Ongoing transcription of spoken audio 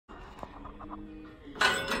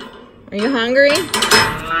Are you hungry?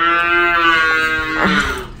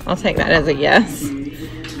 I'll take that as a yes.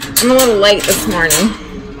 I'm a little late this morning.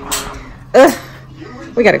 Ugh.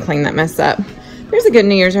 We gotta clean that mess up. Here's a good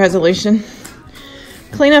New Year's resolution.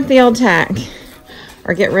 Clean up the old tack.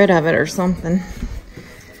 Or get rid of it or something.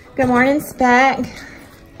 Good morning, Speck.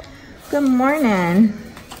 Good morning.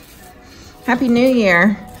 Happy New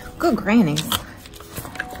Year. Good grannies.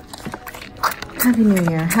 Happy New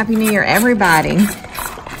Year. Happy New Year, everybody.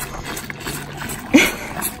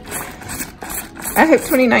 I hope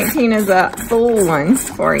 2019 is a full one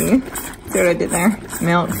for you. See what I did there?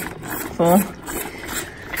 Milk. Full.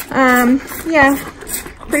 Yeah.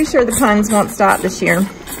 Pretty sure the puns won't stop this year.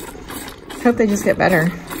 Hope they just get better.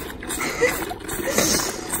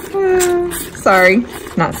 Sorry.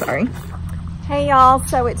 Not sorry. Hey y'all,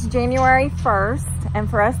 so it's January 1st, and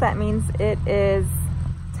for us that means it is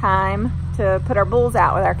time to put our bulls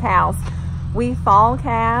out with our cows. We fall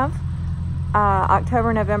calve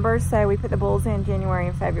October, November, so we put the bulls in January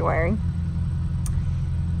and February.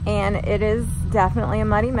 And it is definitely a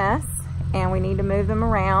muddy mess, and we need to move them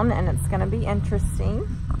around, and it's gonna be interesting.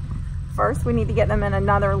 First, we need to get them in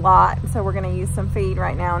another lot, so we're gonna use some feed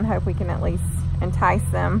right now and hope we can at least entice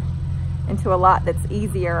them into a lot that's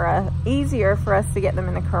easier for us to get them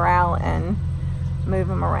in the corral and move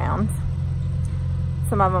them around.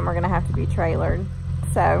 Some of them are gonna have to be trailered.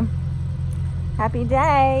 So, happy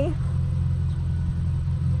day.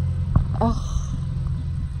 Oh,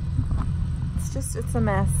 it's a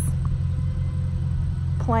mess.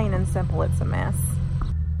 Plain and simple, it's a mess.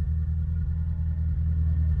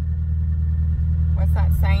 What's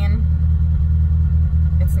that saying?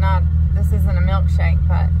 This isn't a milkshake,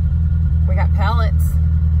 but we got pellets.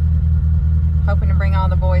 Hoping to bring all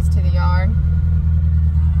the boys to the yard.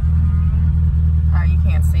 Oh, you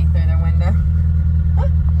can't see through their window.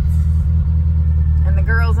 And the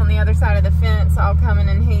girls on the other side of the fence all coming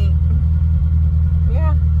in heat.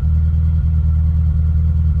 Yeah.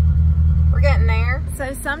 We're getting there.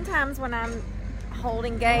 So sometimes when I'm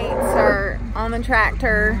holding gates or on the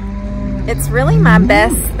tractor, it's really my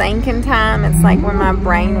best thinking time. It's like when my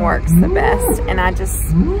brain works the best, and I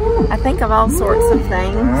think of all sorts of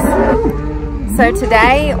things. So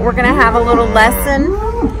today we're gonna have a little lesson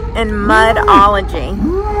in Mudology.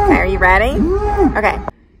 Okay, are you ready? Okay.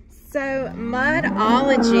 So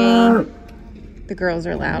Mudology, the girls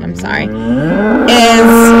are loud, I'm sorry, is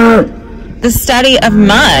the study of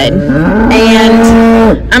mud.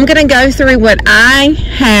 And I'm gonna go through what I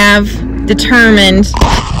have determined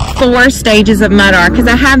 4 stages of mud are, because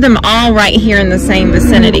I have them all right here in the same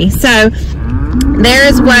vicinity. So there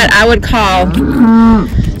is what I would call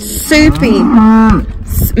soupy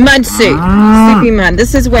mud soup, soupy mud.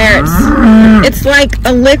 This is where it's like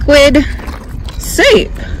a liquid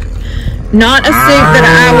soup. Not a soup that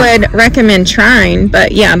I would recommend trying,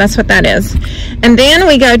 but yeah, that's what that is. And then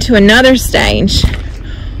we go to another stage,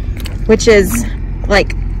 which is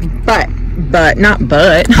like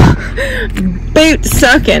boot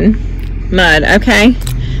sucking mud. Okay,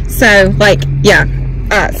 so like, yeah,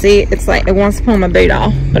 see, it's like it wants to pull my boot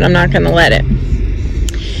off, but I'm not gonna let it.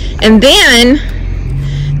 And then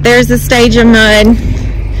there's a stage of mud,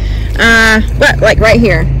 like right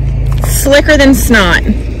here, slicker than snot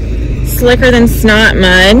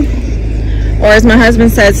mud, or as my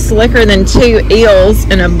husband says, slicker than 2 eels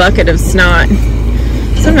in a bucket of snot.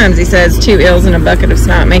 Sometimes he says 2 eels in a bucket of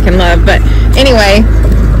snot making love, but anyway,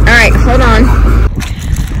 all right, hold on.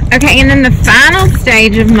 Okay, and then the final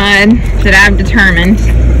stage of mud that I've determined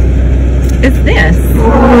is this.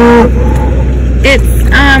 It's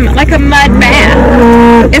like a mud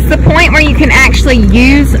bath. It's the point where you can actually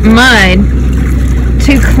use mud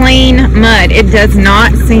to clean mud. It does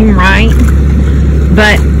not seem right,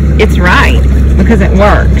 but it's right because it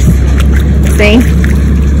works. See?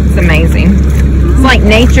 It's amazing. It's like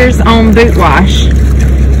nature's own boot wash,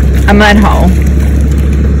 a mud hole.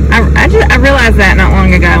 I realized that not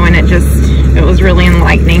long ago, and it was really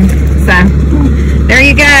enlightening. So there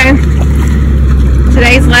you go.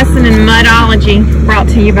 Today's lesson in Mudology, brought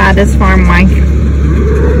to you by this farm wife.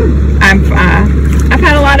 I've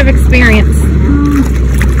had a lot of experience.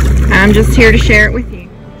 I'm just here to share it with you.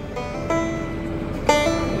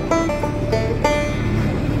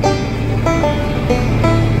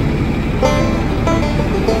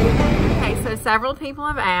 Several people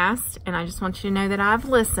have asked, and I just want you to know that I've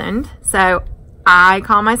listened. So I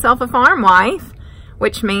call myself a farm wife,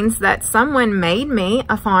 which means that someone made me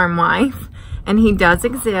a farm wife, and he does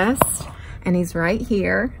exist, and he's right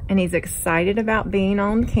here, and he's excited about being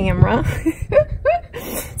on camera.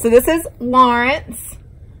 So this is Lawrence,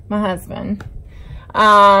 my husband.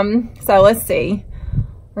 So let's see.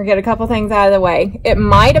 We'll get a couple things out of the way. It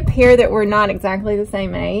might appear that we're not exactly the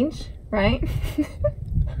same age, right?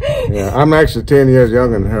 Yeah, I'm actually 10 years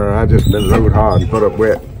younger than her. I just been rode hard and put up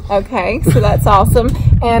with. Okay, so that's awesome.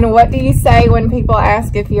 And what do you say when people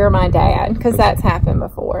ask if you're my dad? Because that's happened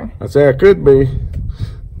before. I say I could be.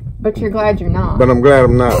 But you're glad you're not. But I'm glad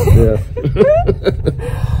I'm not, yeah.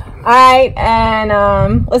 All right,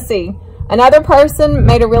 and let's see. Another person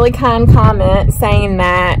made a really kind comment saying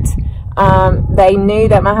that they knew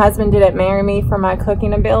that my husband didn't marry me for my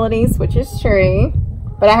cooking abilities, which is true.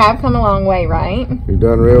 But I have come a long way, right? You've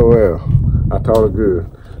done real well. I taught her good.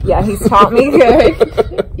 Yeah, he's taught me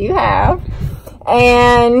good. You have.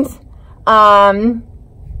 And, oh,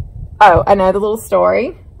 another little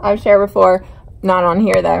story I've shared before. Not on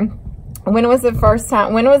here, though. When was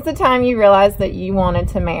the time you realized that you wanted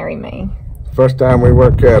to marry me? First time we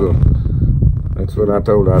worked cattle. That's what I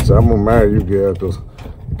told her. I said, I'm going to marry you, girl, because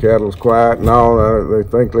the cattle's quiet and all. They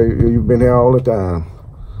think you've been here all the time.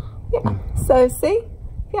 Yeah. So, see?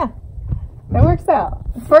 Yeah. That works out.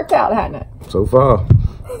 It's worked out, hasn't it? So far.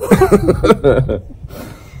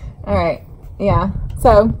 All right. Yeah.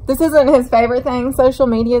 So, this isn't his favorite thing. Social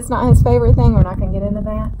media is not his favorite thing. We're not going to get into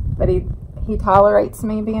that. But he tolerates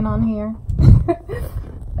me being on here.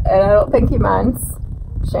 And I don't think he minds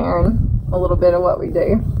sharing a little bit of what we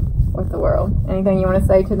do with the world. Anything you want to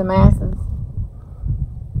say to the masses?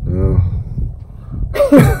 No.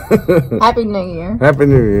 Happy New Year. Happy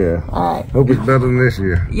New Year. All right. Hope it's better than this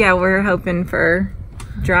year. Yeah, we're hoping for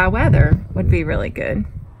dry weather would be really good.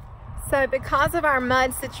 So because of our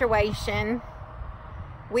mud situation,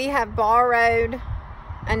 we have borrowed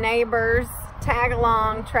a neighbor's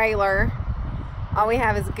tag-along trailer. All we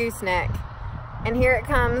have is a gooseneck. And here it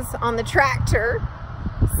comes on the tractor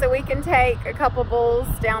so we can take a couple bulls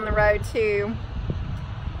down the road to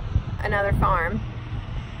another farm.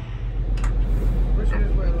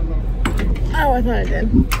 Oh, I thought I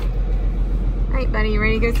did. All right, buddy, you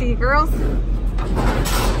ready to go see the girls?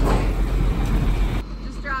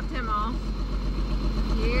 Just dropped him off.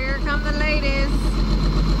 Here come the ladies.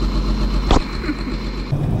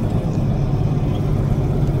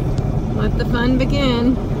 Let the fun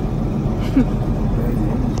begin.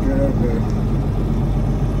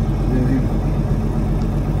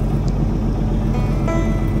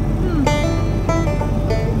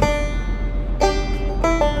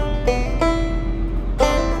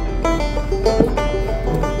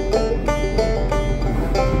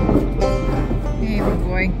 Hey, good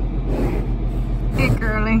boy. Hey,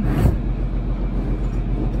 girly.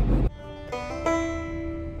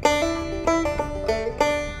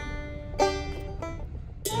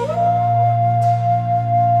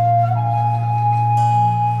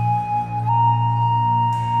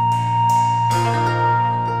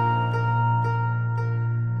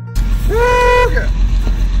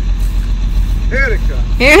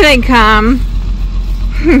 Here they come.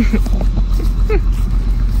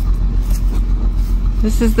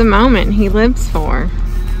 This is the moment he lives for.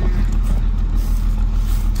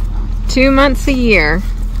 2 months a year.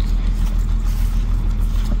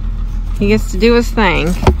 He gets to do his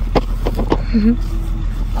thing.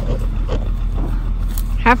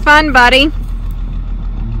 Have fun, buddy.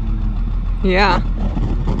 Yeah.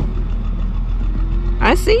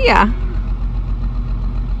 I see ya.